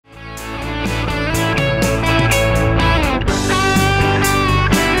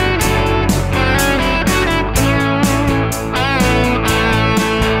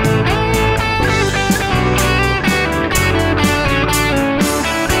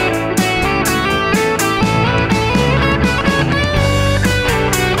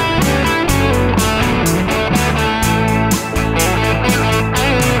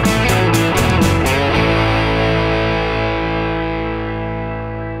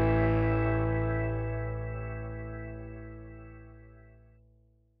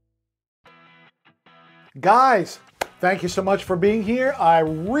Guys, thank you so much for being here. I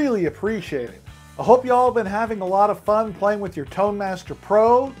really appreciate it. I hope you all have been having a lot of fun playing with your ToneMaster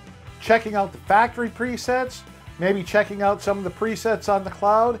Pro, checking out the factory presets, maybe checking out some of the presets on the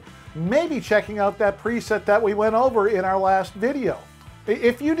cloud, maybe checking out that preset that we went over in our last video.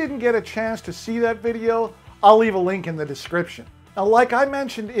 If you didn't get a chance to see that video, I'll leave a link in the description. Now, like I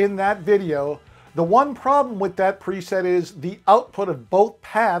mentioned in that video, the one problem with that preset is the output of both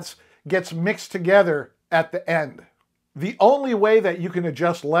paths gets mixed together at the end. The only way that you can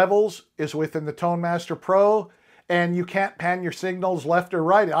adjust levels is within the ToneMaster Pro, and you can't pan your signals left or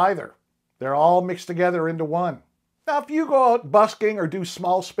right either. They're all mixed together into one. Now, if you go out busking or do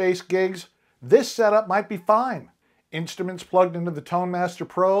small space gigs, this setup might be fine. Instruments plugged into the ToneMaster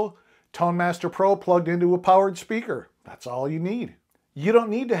Pro plugged into a powered speaker. That's all you need. You don't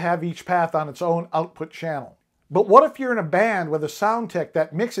need to have each path on its own output channel. But what if you're in a band with a sound tech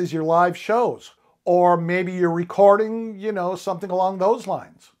that mixes your live shows? Or maybe you're recording, something along those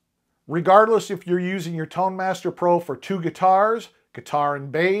lines. Regardless if you're using your ToneMaster Pro for two guitars, guitar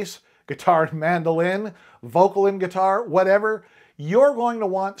and bass, guitar and mandolin, vocal and guitar, whatever, you're going to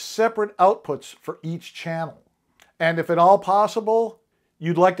want separate outputs for each channel. And if at all possible,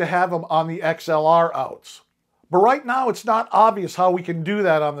 you'd like to have them on the XLR outs. But right now, it's not obvious how we can do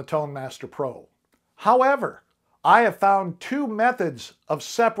that on the ToneMaster Pro. However, I have found two methods of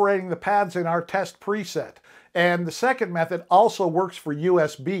separating the paths in our test preset, and the second method also works for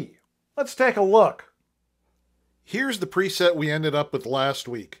USB. Let's take a look. Here's the preset we ended up with last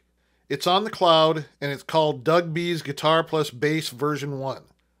week. It's on the cloud, and it's called Doug B's Guitar Plus Bass version 1.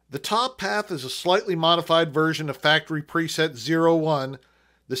 The top path is a slightly modified version of factory preset 01,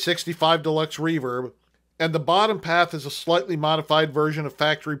 the 65 Deluxe Reverb, and the bottom path is a slightly modified version of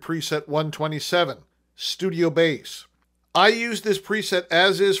factory preset 127, Studio Bass. I used this preset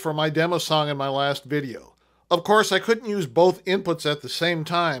as is for my demo song in my last video. Of course, I couldn't use both inputs at the same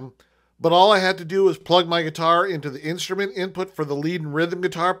time, but all I had to do was plug my guitar into the instrument input for the lead and rhythm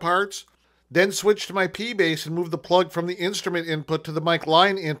guitar parts, then switch to my P-Bass and move the plug from the instrument input to the mic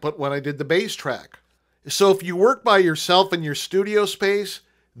line input when I did the bass track. So if you work by yourself in your studio space,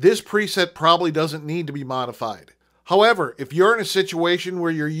 this preset probably doesn't need to be modified. However, if you're in a situation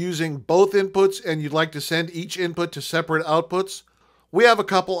where you're using both inputs and you'd like to send each input to separate outputs, we have a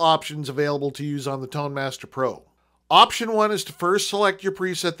couple options available to use on the ToneMaster Pro. Option 1 is to first select your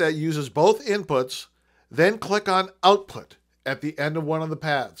preset that uses both inputs, then click on Output at the end of one of the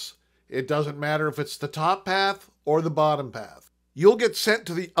paths. It doesn't matter if it's the top path or the bottom path. You'll get sent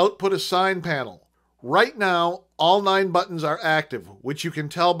to the Output Assign panel. Right now, all 9 buttons are active, which you can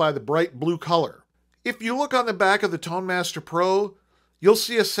tell by the bright blue color. If you look on the back of the ToneMaster Pro, you'll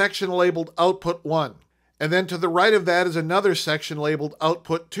see a section labeled Output 1, and then to the right of that is another section labeled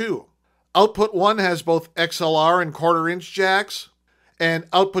Output 2. Output 1 has both XLR and 1/4-inch jacks, and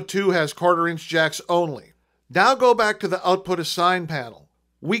Output 2 has 1/4-inch jacks only. Now go back to the Output Assign panel.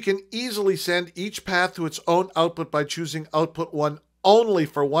 We can easily send each path to its own output by choosing Output 1 only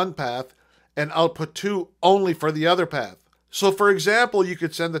for one path and Output 2 only for the other path. So for example, you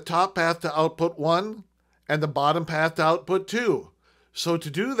could send the top path to Output 1 and the bottom path to Output 2. So to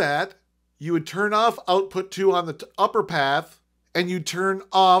do that, you would turn off Output 2 on the upper path and you'd turn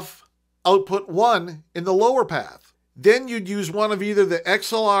off Output 1 in the lower path. Then you'd use one of either the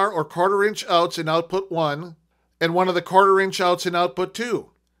XLR or 1/4-inch outs in Output 1 and one of the 1/4-inch outs in Output 2.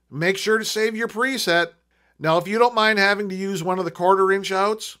 Make sure to save your preset. Now, if you don't mind having to use one of the 1/4-inch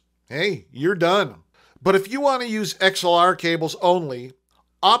outs, hey, you're done. But if you want to use XLR cables only,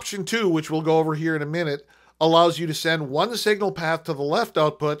 option 2, which we'll go over here in a minute, allows you to send one signal path to the left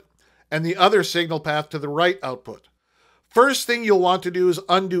output and the other signal path to the right output. First thing you'll want to do is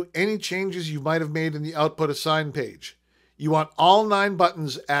undo any changes you might have made in the Output Assign page. You want all 9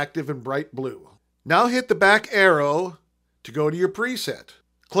 buttons active in bright blue. Now hit the back arrow to go to your preset.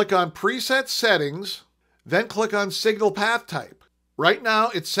 Click on Preset Settings, then click on Signal Path Type. Right now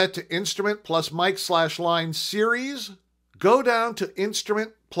it's set to Instrument plus Mic/Line Series. Go down to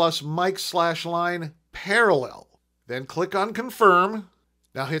Instrument plus Mic/Line Parallel. Then click on Confirm.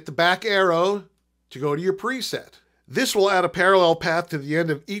 Now hit the back arrow to go to your preset. This will add a parallel path to the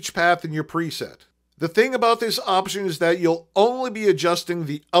end of each path in your preset. The thing about this option is that you'll only be adjusting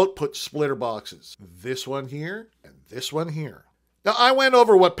the output splitter boxes. This one here and this one here. Now I went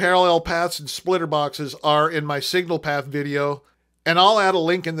over what parallel paths and splitter boxes are in my signal path video, and I'll add a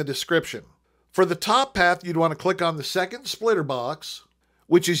link in the description. For the top path, you'd want to click on the second splitter box,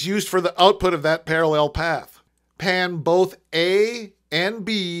 which is used for the output of that parallel path. Pan both A and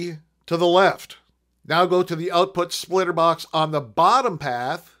B to the left. Now go to the output splitter box on the bottom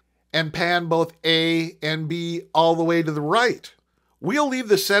path and pan both A and B all the way to the right. We'll leave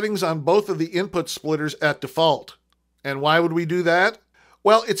the settings on both of the input splitters at default. And why would we do that?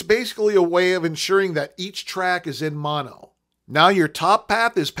 Well, it's basically a way of ensuring that each track is in mono. Now your top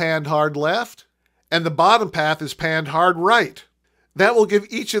path is panned hard left, and the bottom path is panned hard right. That will give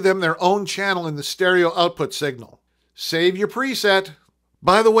each of them their own channel in the stereo output signal. Save your preset.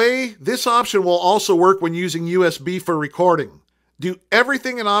 By the way, this option will also work when using USB for recording. Do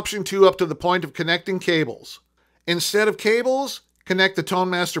everything in option 2 up to the point of connecting cables. Instead of cables, connect the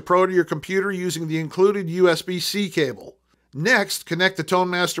ToneMaster Pro to your computer using the included USB-C cable. Next, connect the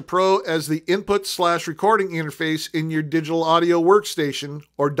ToneMaster Pro as the input/recording interface in your digital audio workstation,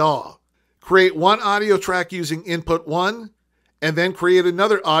 or DAW. Create one audio track using input 1, and then create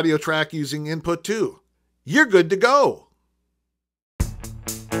another audio track using input 2. You're good to go!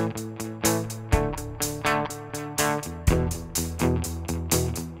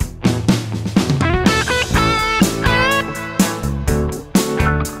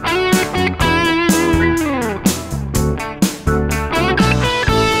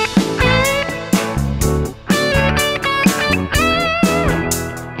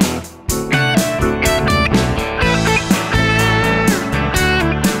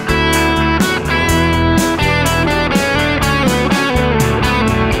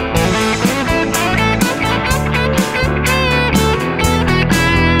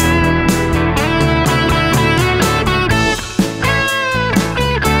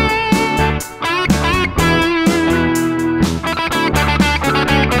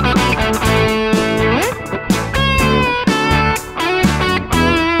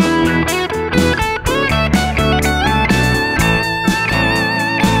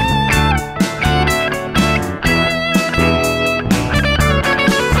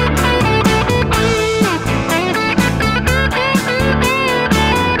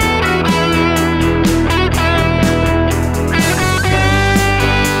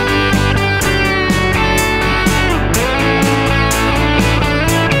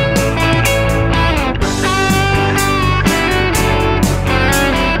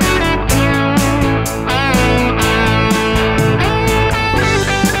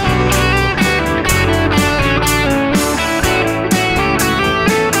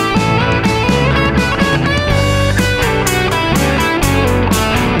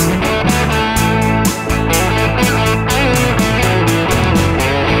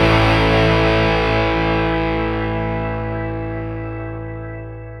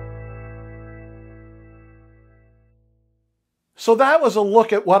 So that was a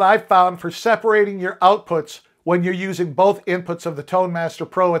look at what I found for separating your outputs when you're using both inputs of the ToneMaster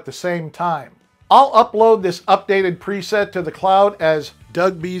Pro at the same time. I'll upload this updated preset to the cloud as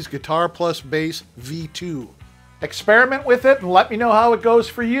Doug B's Guitar Plus Bass V2. Experiment with it and let me know how it goes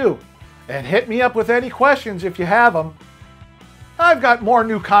for you. And hit me up with any questions if you have them. I've got more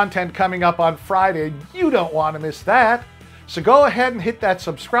new content coming up on Friday. You don't want to miss that. So go ahead and hit that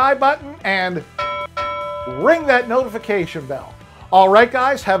subscribe button and ring that notification bell. All right,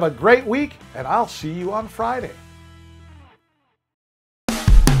 guys, have a great week, and I'll see you on Friday.